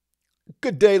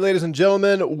Good day, ladies and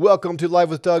gentlemen. Welcome to Live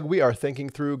with Doug. We are thinking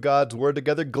through God's Word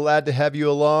together. Glad to have you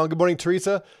along. Good morning,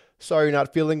 Teresa. Sorry you're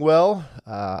not feeling well.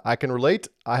 I can relate.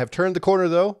 I have turned the corner,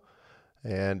 though,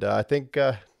 and I think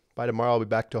by tomorrow I'll be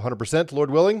back to 100%, Lord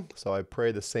willing. So I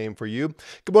pray the same for you.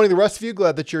 Good morning, the rest of you.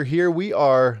 Glad that you're here. We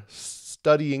are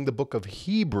studying the book of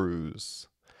Hebrews,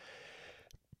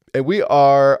 and we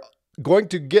are going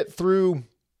to get through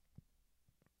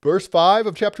verse 5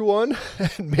 of chapter 1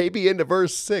 and maybe into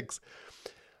verse 6.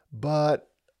 But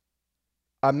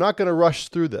I'm not going to rush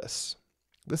through this.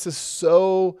 This is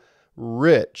so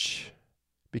rich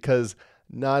because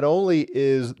not only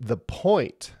is the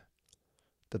point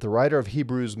that the writer of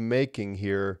Hebrews making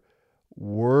here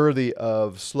worthy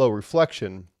of slow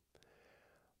reflection,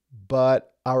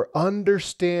 but our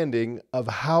understanding of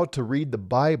how to read the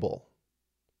Bible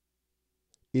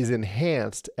is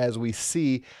enhanced as we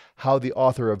see how the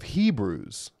author of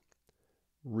Hebrews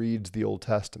reads the Old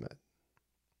Testament.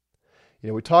 You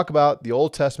know, we talk about the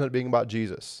Old Testament being about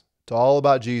Jesus. It's all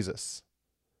about Jesus.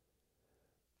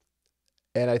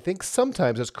 And I think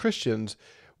sometimes as Christians,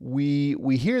 we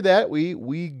hear that,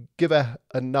 we give a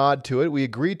nod to it, we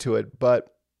agree to it,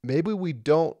 but maybe we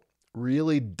don't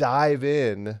really dive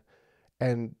in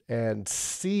and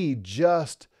see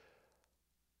just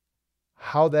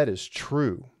how that is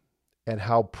true and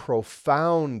how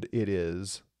profound it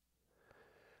is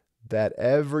that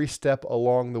every step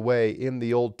along the way in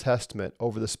the Old Testament,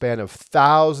 over the span of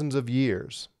thousands of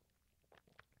years,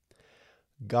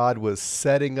 God was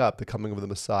setting up the coming of the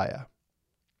Messiah.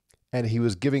 And he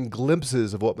was giving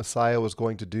glimpses of what Messiah was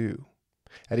going to do.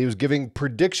 And he was giving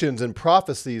predictions and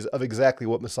prophecies of exactly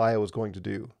what Messiah was going to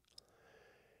do.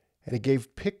 And he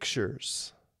gave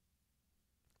pictures,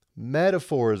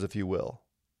 metaphors, if you will,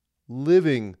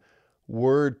 living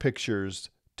word pictures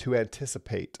to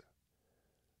anticipate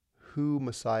who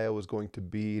Messiah was going to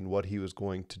be and what he was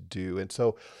going to do. And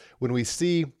so when we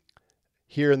see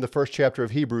here in the first chapter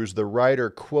of Hebrews, the writer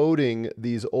quoting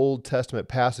these Old Testament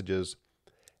passages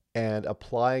and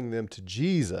applying them to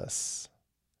Jesus,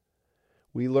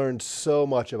 we learn so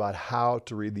much about how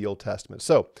to read the Old Testament.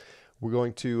 So we're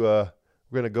going to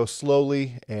go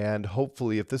slowly, and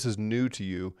hopefully, if this is new to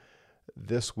you,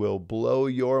 this will blow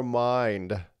your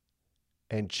mind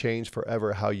and change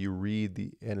forever how you read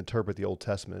and interpret the Old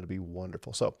Testament. It'll be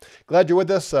wonderful. So glad you're with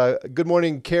us. Good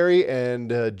morning, Carrie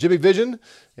and Jimmy Vision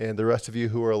and the rest of you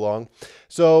who are along.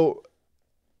 So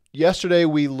yesterday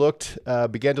we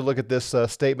began to look at this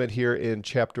statement here in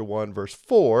chapter 1, verse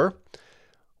 4,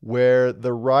 where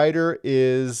the writer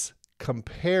is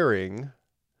comparing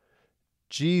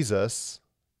Jesus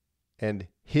and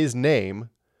his name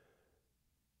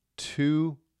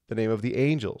to the name of the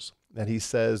angels. And he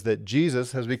says that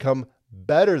Jesus has become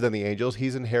better than the angels.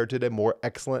 He's inherited a more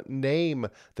excellent name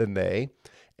than they.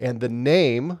 And the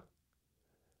name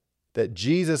that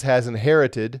Jesus has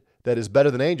inherited that is better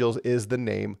than angels is the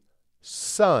name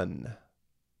Son.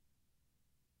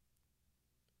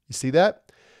 You see that?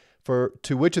 For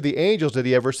to which of the angels did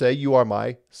he ever say, "You are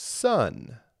my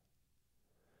son"?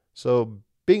 So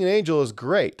being an angel is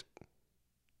great.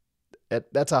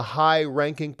 That's a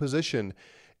high-ranking position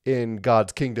in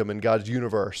God's kingdom, in God's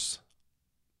universe,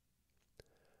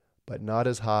 but not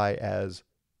as high as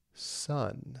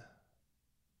son.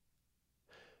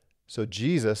 So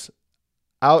Jesus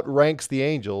outranks the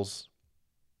angels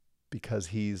because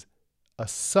he's a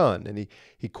son. And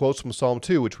he quotes from Psalm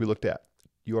 2, which we looked at.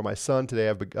 "You are my son, today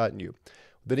I've begotten you."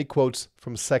 Then he quotes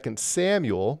from 2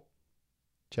 Samuel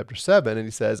chapter 7, and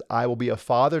he says, "I will be a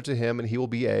father to him, and he will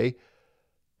be a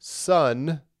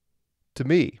son to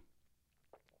me."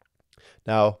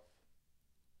 Now,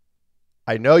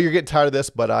 I know you're getting tired of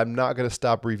this, but I'm not going to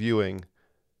stop reviewing.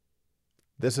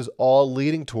 This is all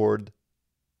leading toward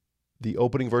the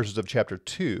opening verses of chapter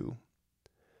 2,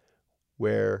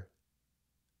 where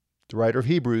the writer of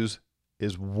Hebrews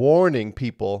is warning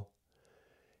people,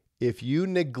 if you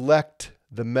neglect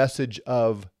the message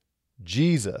of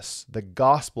Jesus, the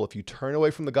gospel, if you turn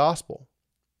away from the gospel,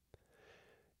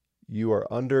 you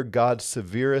are under God's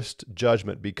severest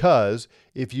judgment, because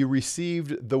if you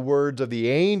received the words of the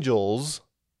angels,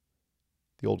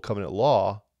 the old covenant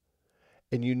law,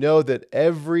 and you know that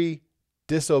every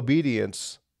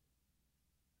disobedience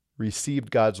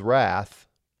received God's wrath,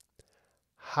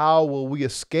 how will we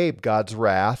escape God's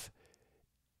wrath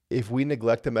if we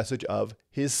neglect the message of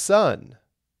his son?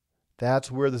 That's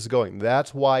where this is going.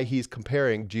 That's why he's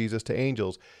comparing Jesus to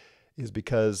angels, is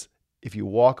because if you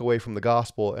walk away from the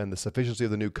gospel and the sufficiency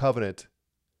of the new covenant,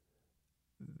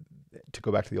 to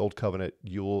go back to the old covenant,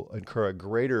 you'll incur a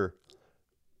greater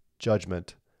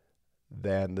judgment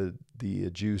than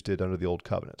the Jews did under the old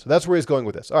covenant. So that's where he's going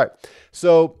with this. All right.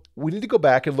 So we need to go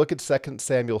back and look at 2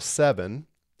 Samuel 7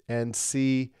 and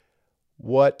see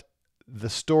what the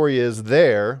story is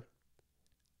there,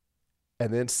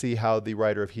 and then see how the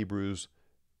writer of Hebrews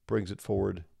brings it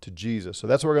forward to Jesus. So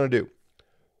that's what we're going to do.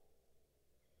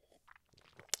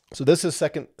 So this is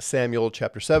 2 Samuel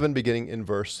chapter 7, beginning in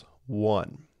verse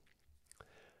 1.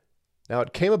 Now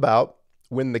it came about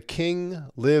when the king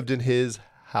lived in his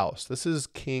house. This is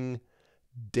King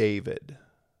David.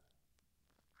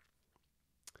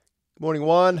 Good morning,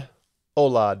 Juan.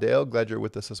 Hola, Dale. Glad you're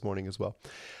with us this morning as well.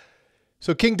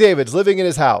 So King David's living in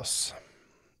his house,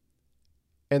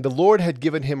 and the Lord had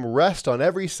given him rest on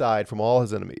every side from all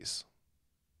his enemies.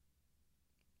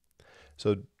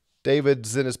 So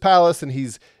David's in his palace, and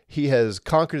he has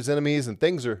conquered his enemies, and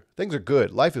things are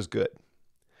good. Life is good.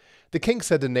 The king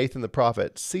said to Nathan the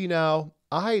prophet, "See now,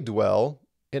 I dwell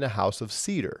in a house of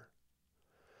cedar,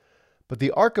 but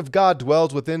the ark of God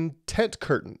dwells within tent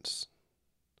curtains."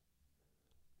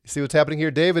 You see what's happening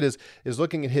here? David is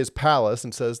looking at his palace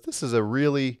and says, this is a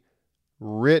really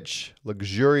rich,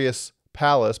 luxurious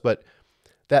palace, but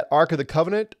that Ark of the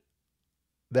Covenant,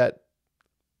 that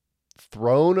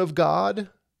throne of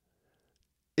God,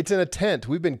 it's in a tent.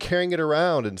 We've been carrying it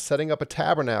around and setting up a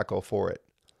tabernacle for it.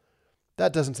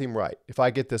 That doesn't seem right. If I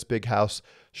get this big house,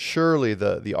 surely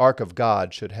the Ark of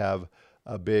God should have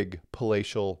a big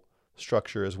palatial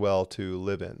structure as well to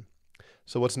live in.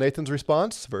 So what's Nathan's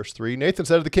response? Verse 3, Nathan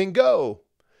said to the king, "Go,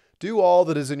 do all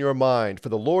that is in your mind, for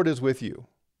the Lord is with you."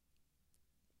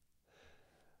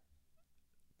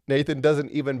 Nathan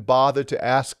doesn't even bother to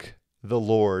ask the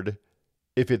Lord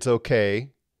if it's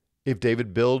okay if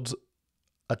David builds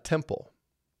a temple.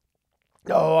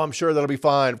 "Oh, I'm sure that'll be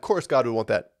fine. Of course God would want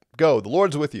that. Go, the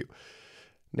Lord's with you."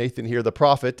 Nathan here, the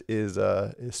prophet, is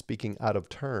speaking out of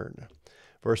turn.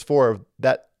 Verse 4,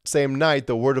 that same night,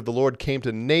 the word of the Lord came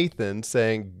to Nathan,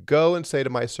 saying, "Go and say to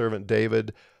my servant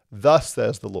David, thus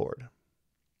says the Lord,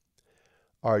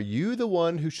 are you the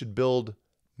one who should build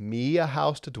me a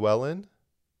house to dwell in?"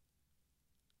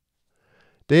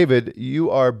 David,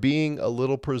 you are being a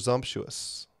little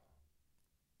presumptuous.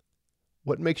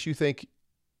 What makes you think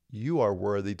you are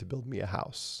worthy to build me a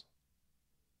house?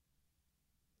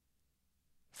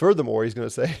 Furthermore, he's going to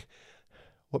say,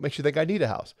 what makes you think I need a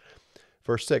house?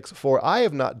 Verse 6, "For I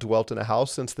have not dwelt in a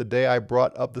house since the day I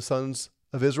brought up the sons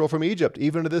of Israel from Egypt,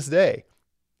 even to this day.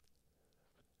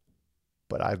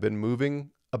 But I've been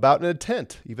moving about in a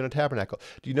tent, even a tabernacle."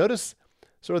 Do you notice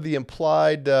sort of the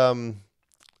implied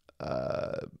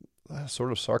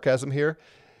sort of sarcasm here?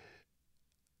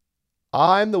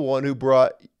 I'm the one who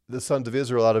brought the sons of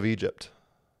Israel out of Egypt.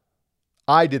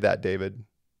 I did that, David.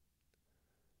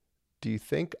 Do you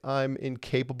think I'm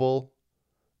incapable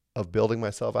of building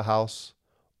myself a house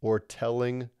or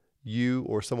telling you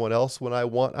or someone else when I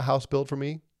want a house built for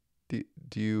me? Do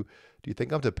you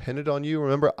think I'm dependent on you?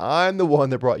 Remember, I'm the one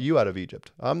that brought you out of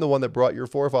Egypt. I'm the one that brought your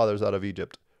forefathers out of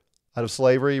Egypt, out of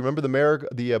slavery. Remember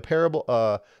the parable,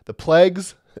 the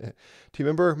plagues? Do you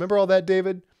remember all that,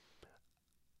 David?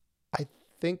 I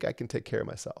think I can take care of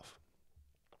myself.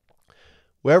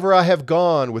 "Wherever I have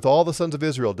gone with all the sons of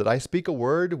Israel, did I speak a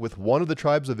word with one of the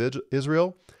tribes of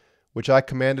Israel, which I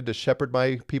commanded to shepherd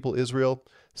my people Israel,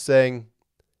 saying,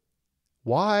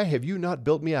 why have you not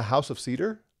built me a house of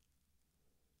cedar?"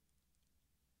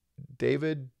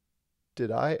 David,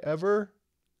 did I ever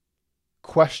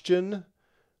question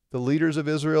the leaders of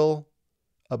Israel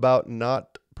about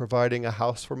not providing a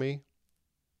house for me?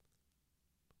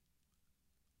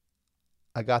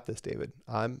 I got this, David.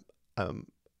 I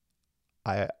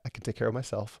can take care of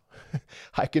myself.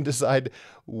 I can decide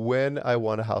when I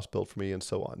want a house built for me and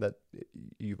so on. That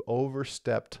you've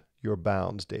overstepped your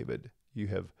bounds, David. You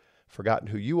have forgotten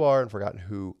who you are and forgotten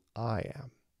who I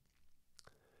am.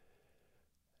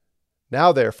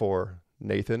 "Now, therefore,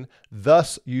 Nathan,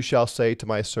 thus you shall say to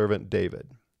my servant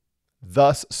David,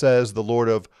 thus says the Lord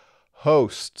of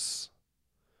hosts,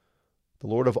 the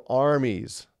Lord of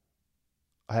armies.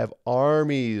 I have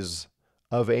armies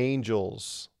of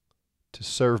angels to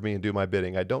serve me and do my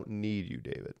bidding. I don't need you,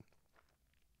 David.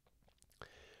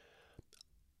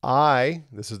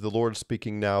 This is the Lord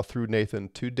speaking now through Nathan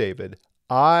to David,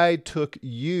 I took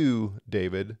you,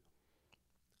 David,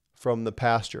 from the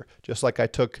pasture. Just like I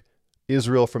took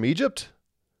Israel from Egypt,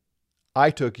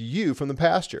 I took you from the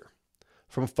pasture,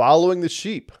 from following the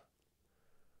sheep,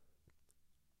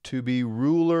 to be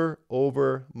ruler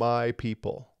over my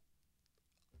people.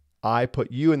 I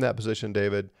put you in that position,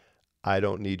 David. I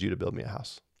don't need you to build me a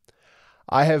house.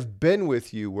 I have been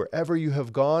with you wherever you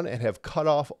have gone and have cut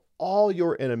off all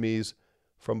your enemies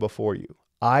from before you.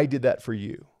 I did that for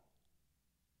you.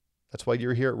 That's why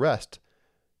you're here at rest,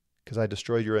 because I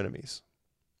destroyed your enemies.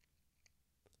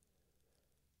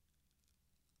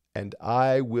 And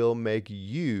I will make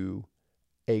you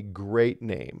a great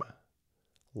name,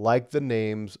 like the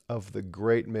names of the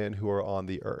great men who are on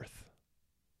the earth.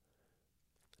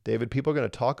 David, people are going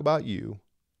to talk about you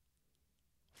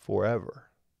forever.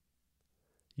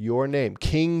 Your name,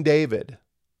 King David.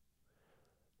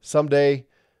 Someday,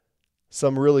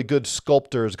 some really good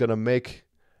sculptor is going to make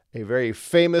a very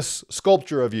famous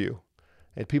sculpture of you,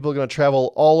 and people are going to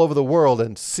travel all over the world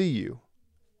and see you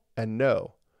and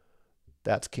know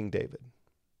that's King David.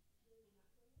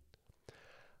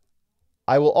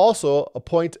 I will also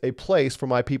appoint a place for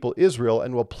my people Israel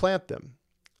and will plant them,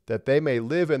 that they may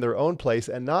live in their own place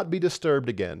and not be disturbed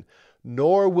again,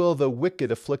 nor will the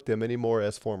wicked afflict them any more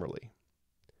as formerly.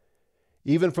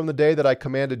 Even from the day that I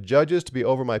commanded judges to be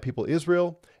over my people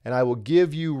Israel, and I will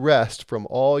give you rest from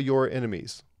all your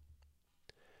enemies.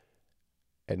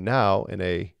 And now, in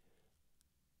a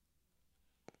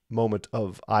moment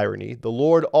of irony, the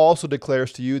Lord also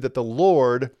declares to you that the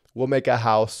Lord will make a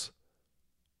house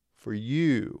for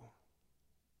you.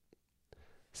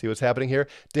 See what's happening here?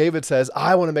 David says,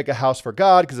 I want to make a house for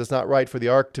God because it's not right for the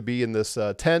ark to be in this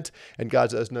tent. And God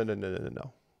says,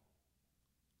 no.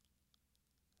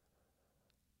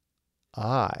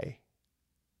 I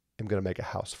am going to make a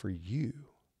house for you.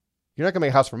 You're not going to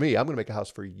make a house for me. I'm going to make a house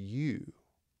for you.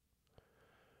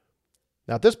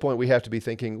 Now, at this point, we have to be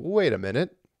thinking, wait a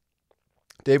minute.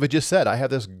 David just said, I have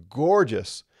this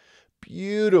gorgeous,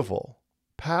 beautiful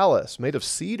palace made of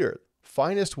cedar,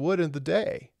 finest wood in the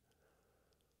day.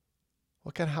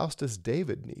 What kind of house does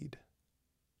David need?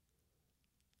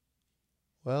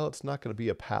 Well, it's not going to be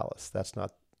a palace. That's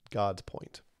not God's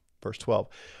point. Verse 12,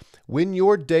 when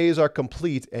your days are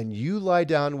complete and you lie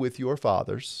down with your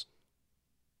fathers,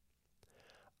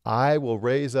 I will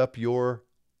raise up your,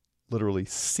 literally,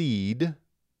 seed.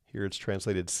 Here it's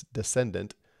translated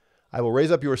descendant. I will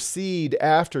raise up your seed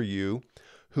after you,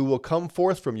 who will come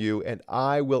forth from you, and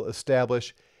I will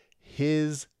establish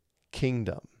his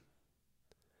kingdom.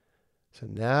 So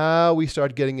now we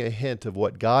start getting a hint of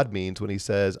what God means when he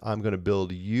says, I'm going to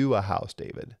build you a house,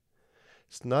 David.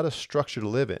 It's not a structure to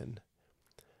live in,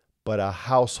 but a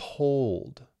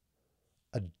household,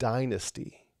 a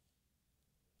dynasty,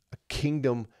 a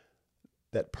kingdom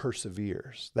that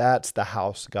perseveres. That's the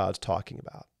house God's talking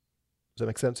about. Does that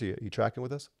make sense? Are you tracking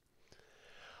with us?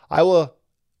 I will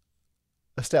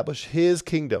establish his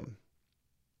kingdom.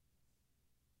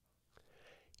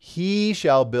 He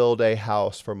shall build a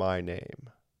house for my name,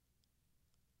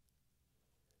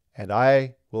 and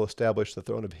I will establish the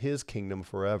throne of his kingdom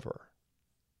forever.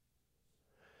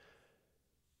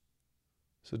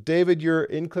 So, David, your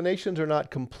inclinations are not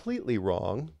completely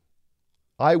wrong.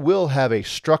 I will have a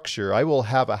structure. I will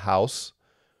have a house,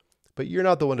 but you're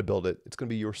not the one to build it. It's going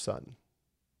to be your son.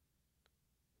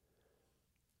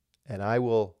 And I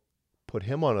will put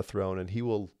him on a throne, and he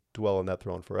will dwell on that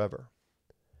throne forever.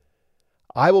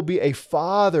 I will be a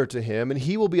father to him, and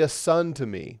he will be a son to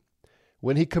me.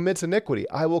 When he commits iniquity,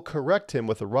 I will correct him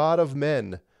with the rod of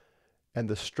men and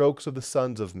the strokes of the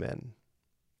sons of men.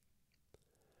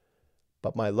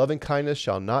 But my loving kindness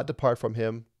shall not depart from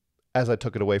him, as I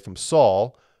took it away from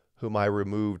Saul, whom I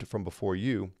removed from before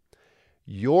you.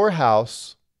 Your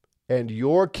house and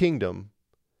your kingdom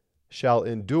shall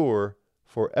endure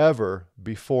forever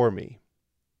before me.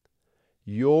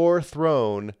 Your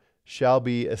throne shall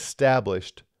be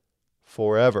established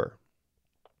forever.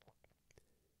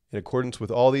 In accordance with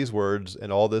all these words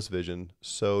and all this vision,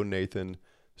 so Nathan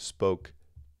spoke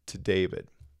to David.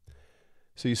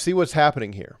 So you see what's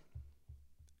happening here.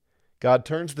 God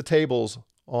turns the tables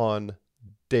on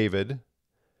David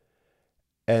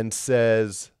and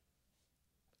says,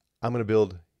 I'm going to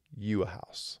build you a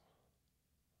house.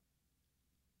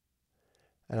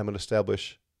 And I'm going to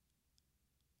establish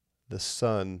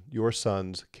your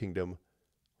son's kingdom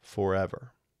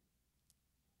forever.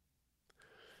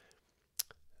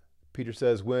 Peter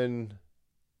says, when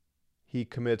he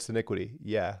commits iniquity.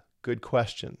 Yeah, good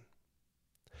question.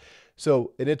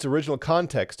 So in its original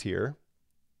context here,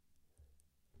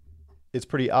 it's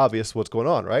pretty obvious what's going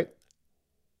on, right?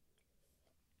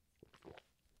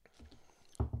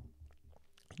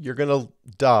 You're going to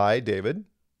die, David.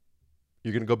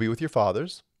 You're going to go be with your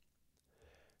fathers.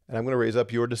 And I'm going to raise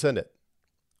up your descendant.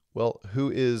 Well, who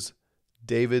is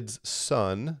David's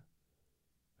son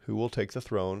who will take the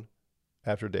throne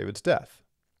after David's death?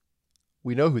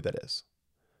 We know who that is.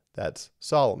 That's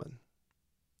Solomon,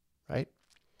 right?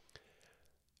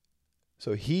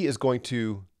 So he is going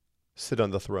to sit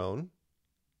on the throne,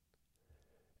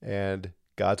 and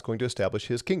God's going to establish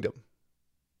his kingdom.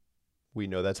 We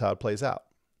know that's how it plays out.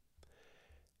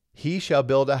 He shall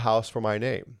build a house for my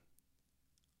name.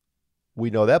 We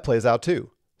know that plays out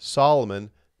too.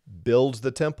 Solomon builds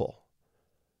the temple.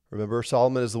 Remember,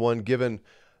 Solomon is the one given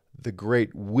the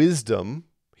great wisdom.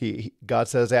 God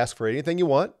says, ask for anything you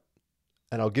want,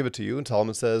 and I'll give it to you. And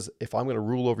Solomon says, if I'm going to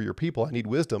rule over your people, I need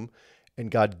wisdom.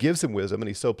 And God gives him wisdom, and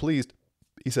he's so pleased.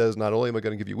 He says, not only am I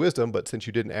going to give you wisdom, but since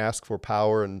you didn't ask for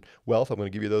power and wealth, I'm going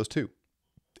to give you those too.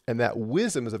 And that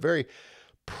wisdom is a very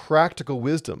practical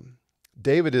wisdom.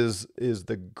 Solomon is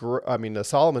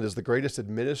the greatest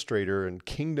administrator and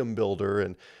kingdom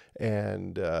builder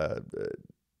and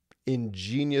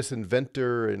ingenious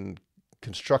inventor and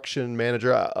construction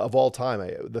manager of all time.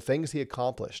 The things he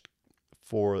accomplished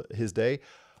for his day,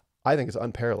 I think is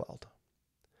unparalleled.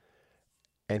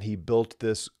 And he built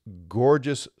this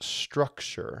gorgeous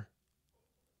structure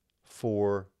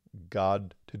for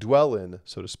God to dwell in,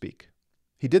 so to speak.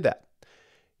 He did that.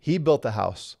 He built the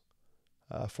house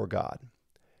for God.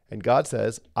 And God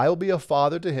says, I will be a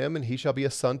father to him, and he shall be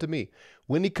a son to me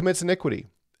when he commits iniquity.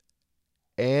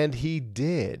 And he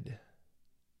did.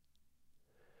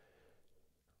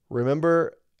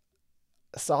 Remember,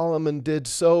 Solomon did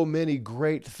so many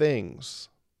great things.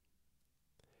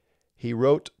 He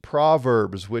wrote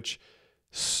Proverbs, which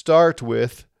start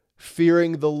with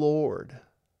fearing the Lord.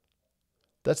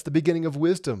 That's the beginning of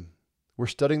wisdom. We're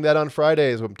studying that on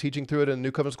Fridays. I'm teaching through it in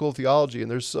New Covenant School of Theology,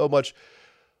 and there's so much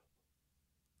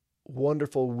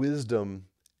wonderful wisdom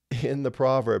in the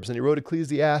Proverbs. And he wrote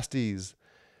Ecclesiastes,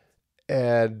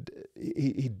 and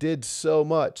he did so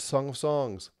much, Song of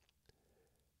Songs.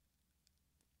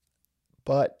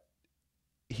 But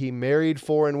he married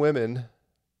foreign women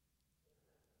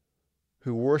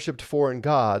who worshiped foreign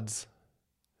gods,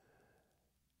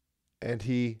 and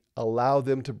he allowed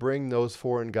them to bring those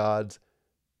foreign gods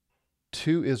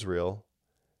to Israel,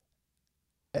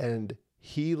 and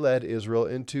he led Israel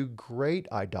into great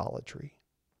idolatry.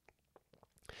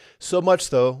 So much,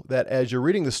 though, that as you're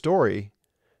reading the story,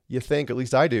 you think, at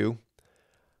least I do,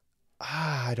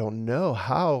 I don't know,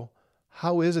 how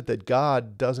is it that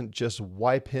God doesn't just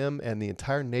wipe him and the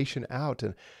entire nation out?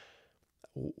 And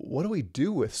what do we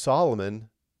do with Solomon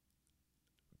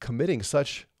committing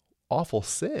such awful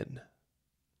sin?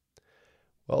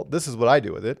 Well, this is what I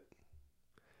do with it.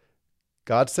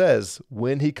 God says,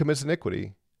 when he commits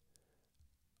iniquity,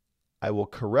 I will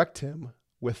correct him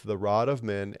with the rod of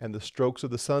men and the strokes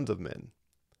of the sons of men.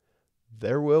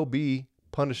 There will be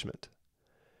punishment.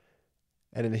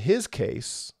 And in his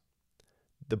case,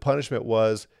 the punishment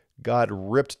was God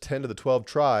ripped 10 of the 12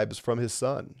 tribes from his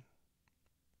son.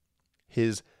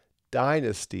 His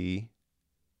dynasty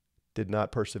did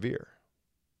not persevere.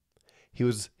 He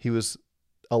was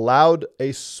allowed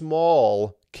a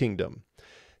small kingdom.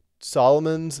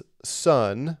 Solomon's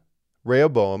son,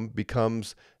 Rehoboam,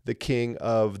 becomes the king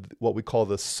of what we call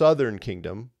the southern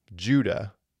kingdom,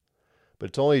 Judah. But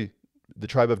it's only the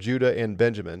tribe of Judah and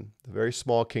Benjamin, a very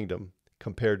small kingdom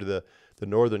compared to the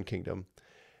northern kingdom.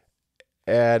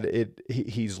 And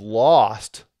he's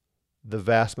lost the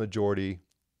vast majority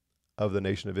of the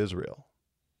nation of Israel.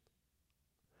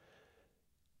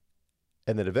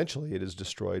 And then eventually it is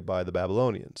destroyed by the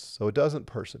Babylonians. So it doesn't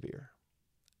persevere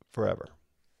forever,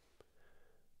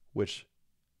 which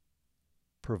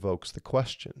provokes the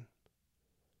question,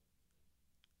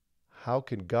 how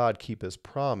can God keep his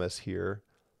promise here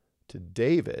to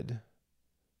David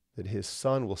that his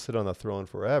son will sit on the throne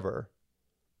forever?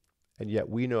 And yet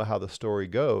we know how the story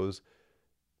goes.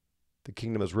 The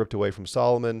kingdom is ripped away from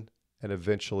Solomon and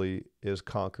eventually is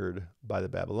conquered by the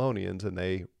Babylonians, and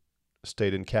they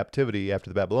stayed in captivity after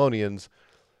the Babylonians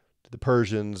to the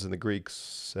Persians and the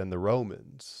Greeks and the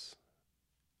Romans.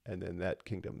 And then that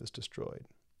kingdom is destroyed.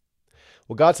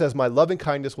 Well, God says, my loving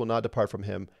kindness will not depart from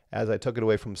him as I took it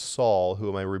away from Saul,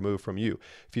 whom I removed from you.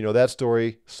 If you know that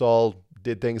story, Saul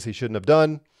did things he shouldn't have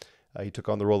done. He took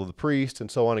on the role of the priest and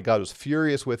so on, and God was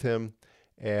furious with him.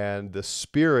 And the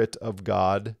Spirit of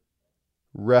God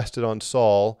rested on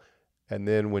Saul. And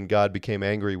then when God became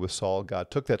angry with Saul, God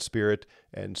took that spirit,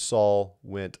 and Saul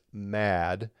went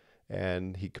mad,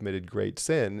 and he committed great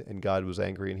sin, and God was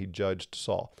angry, and he judged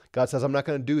Saul. God says, I'm not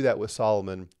going to do that with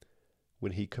Solomon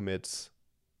when he commits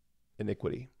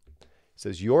iniquity. He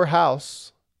says, your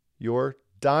house, your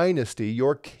dynasty,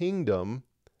 your kingdom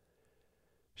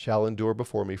shall endure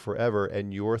before me forever,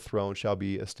 and your throne shall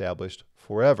be established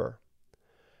forever.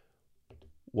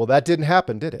 Well, that didn't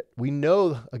happen, did it? We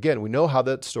know how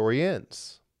that story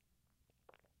ends.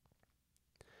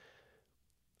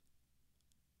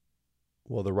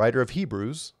 Well, the writer of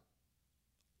Hebrews,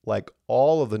 like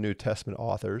all of the New Testament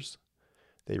authors,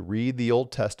 they read the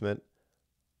Old Testament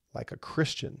like a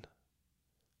Christian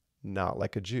not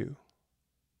like a Jew.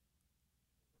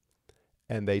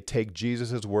 And they take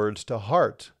Jesus' words to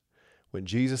heart. When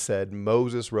Jesus said,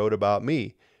 Moses wrote about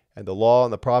me, and the law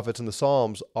and the prophets and the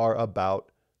Psalms are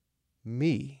about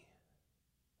me.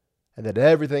 And that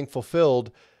everything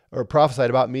fulfilled or prophesied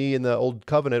about me in the Old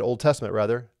Testament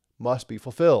rather, must be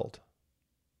fulfilled.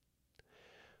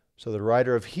 So the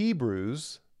writer of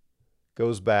Hebrews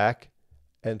goes back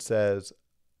and says,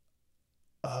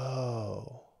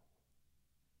 oh,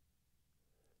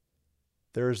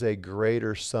 there's a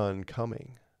greater son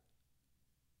coming.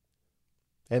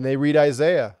 And they read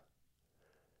Isaiah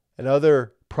and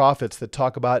other prophets that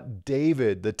talk about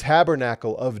David, the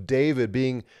tabernacle of David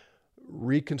being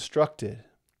reconstructed.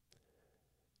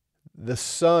 The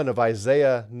son of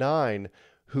Isaiah 9,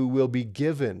 who will be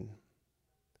given,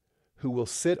 who will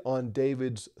sit on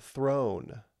David's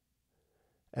throne.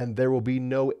 And there will be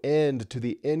no end to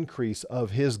the increase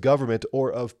of his government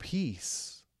or of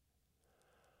peace.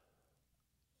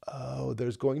 Oh,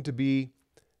 there's going to be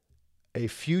a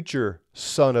future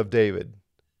son of David.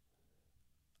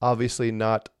 Obviously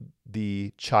not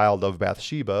the child of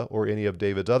Bathsheba or any of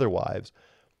David's other wives,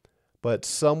 but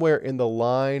somewhere in the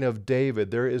line of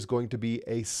David, there is going to be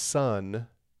a son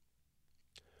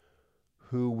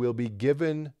who will be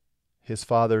given his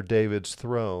father David's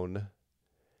throne,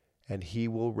 and he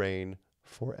will reign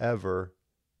forever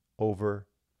over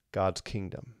God's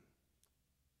kingdom.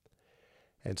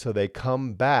 And so they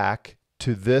come back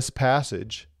to this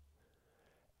passage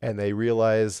and they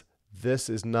realize this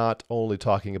is not only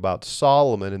talking about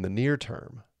Solomon in the near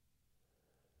term,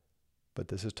 but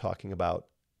this is talking about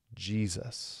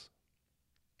Jesus.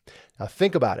 Now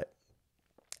think about it.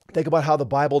 Think about how the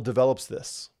Bible develops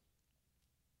this.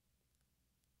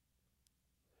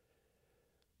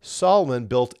 Solomon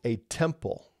built a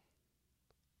temple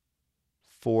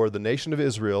for the nation of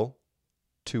Israel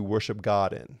to worship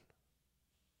God in.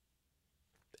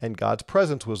 And God's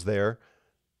presence was there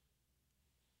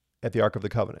at the Ark of the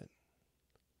Covenant.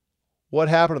 What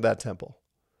happened to that temple?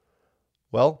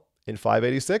 Well, in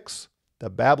 586, the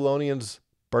Babylonians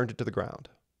burnt it to the ground.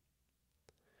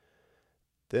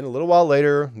 Then a little while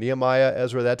later, Nehemiah,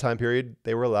 Ezra, that time period,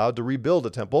 they were allowed to rebuild the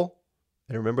temple.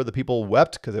 And remember, the people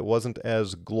wept because it wasn't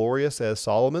as glorious as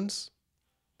Solomon's.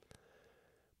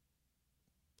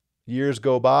 Years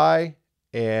go by,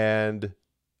 and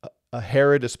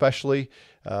Herod especially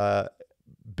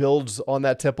builds on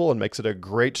that temple and makes it a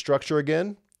great structure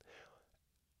again.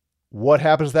 What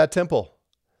happens to that temple?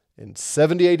 In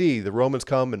 70 AD, the Romans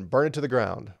come and burn it to the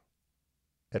ground.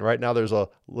 And right now there's a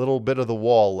little bit of the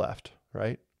wall left,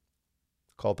 right?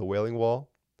 Called the Wailing Wall.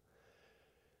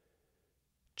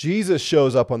 Jesus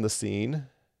shows up on the scene,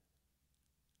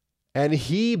 and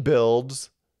he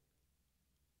builds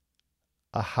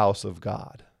a house of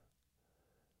God.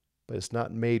 But it's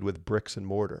not made with bricks and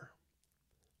mortar.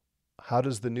 How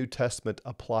does the New Testament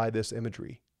apply this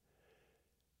imagery?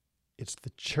 It's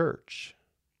the church.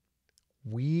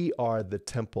 We are the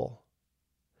temple.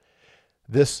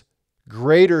 This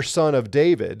greater son of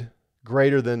David,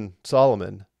 greater than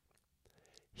Solomon,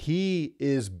 he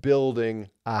is building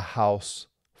a house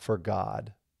for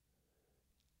God.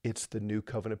 It's the new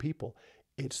covenant people.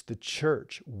 It's the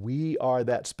church. We are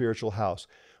that spiritual house.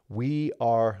 We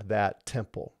are that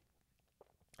temple.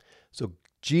 So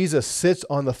Jesus sits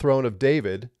on the throne of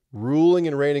David, ruling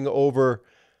and reigning over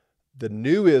the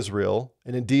new Israel,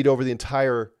 and indeed over the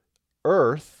entire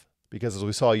earth, because as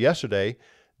we saw yesterday,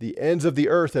 the ends of the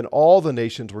earth and all the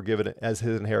nations were given as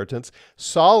his inheritance.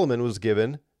 Solomon was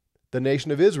given the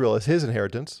nation of Israel as his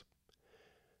inheritance.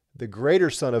 The greater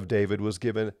son of David was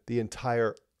given the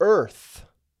entire earth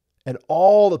and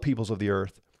all the peoples of the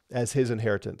earth as his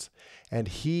inheritance. And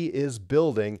he is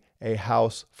building a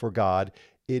house for God.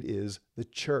 It is the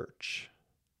church.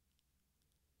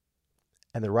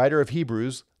 And the writer of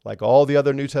Hebrews, like all the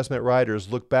other New Testament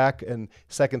writers, look back in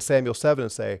 2 Samuel 7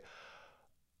 and say,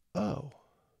 oh,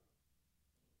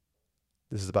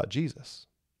 this is about Jesus.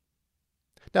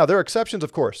 Now, there are exceptions,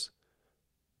 of course.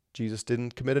 Jesus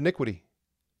didn't commit iniquity,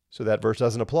 so that verse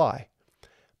doesn't apply.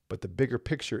 But the bigger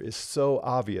picture is so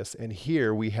obvious. And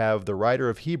here we have the writer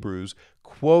of Hebrews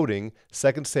quoting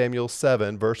 2 Samuel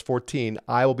 7, verse 14,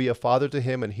 I will be a father to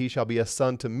him, and he shall be a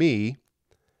son to me.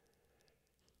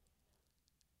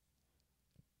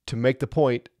 To make the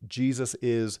point, Jesus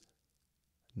is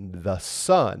the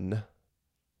Son.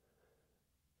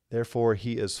 Therefore,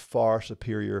 he is far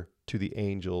superior to the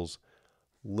angels.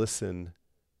 Listen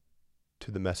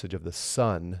to the message of the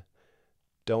Son.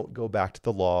 Don't go back to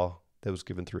the law that was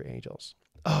given through angels.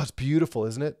 Oh, it's beautiful,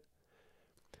 isn't it?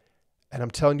 And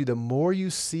I'm telling you, the more you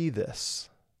see this,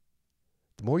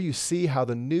 the more you see how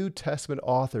the New Testament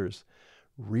authors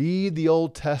read the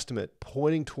Old Testament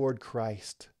pointing toward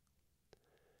Christ,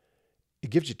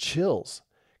 it gives you chills.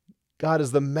 God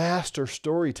is the master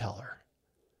storyteller.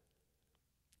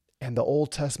 And the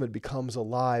Old Testament becomes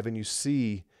alive, and you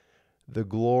see the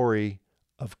glory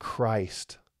of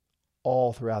Christ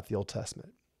all throughout the Old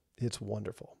Testament. It's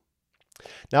wonderful.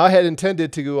 Now, I had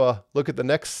intended to look at the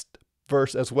next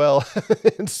verse as well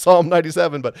in Psalm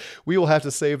 97, but we will have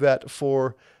to save that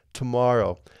for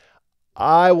tomorrow.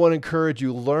 I want to encourage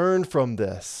you, learn from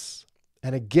this.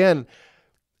 And again,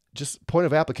 just point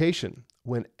of application,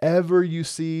 whenever you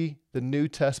see the New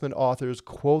Testament authors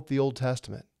quote the Old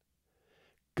Testament,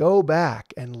 go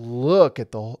back and look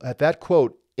at that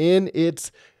quote in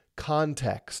its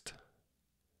context,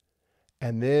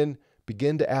 and then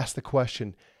begin to ask the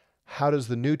question, how does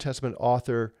the New Testament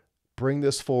author bring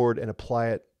this forward and apply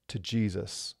it to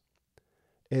Jesus?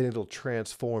 And it'll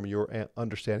transform your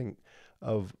understanding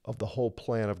of the whole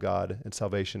plan of God and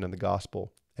salvation and the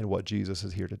gospel and what Jesus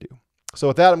is here to do. So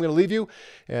with that, I'm going to leave you,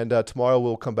 and tomorrow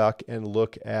we'll come back and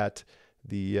look at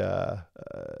the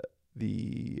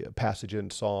passage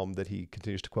in Psalm that he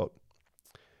continues to quote.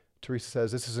 Teresa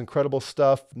says, "This is incredible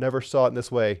stuff. Never saw it in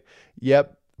this way."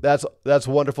 Yep, that's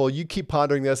wonderful. You keep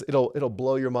pondering this; it'll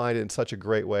blow your mind in such a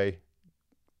great way.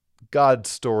 God's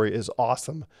story is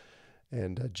awesome,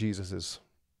 and Jesus is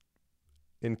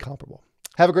incomparable.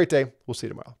 Have a great day. We'll see you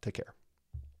tomorrow. Take care.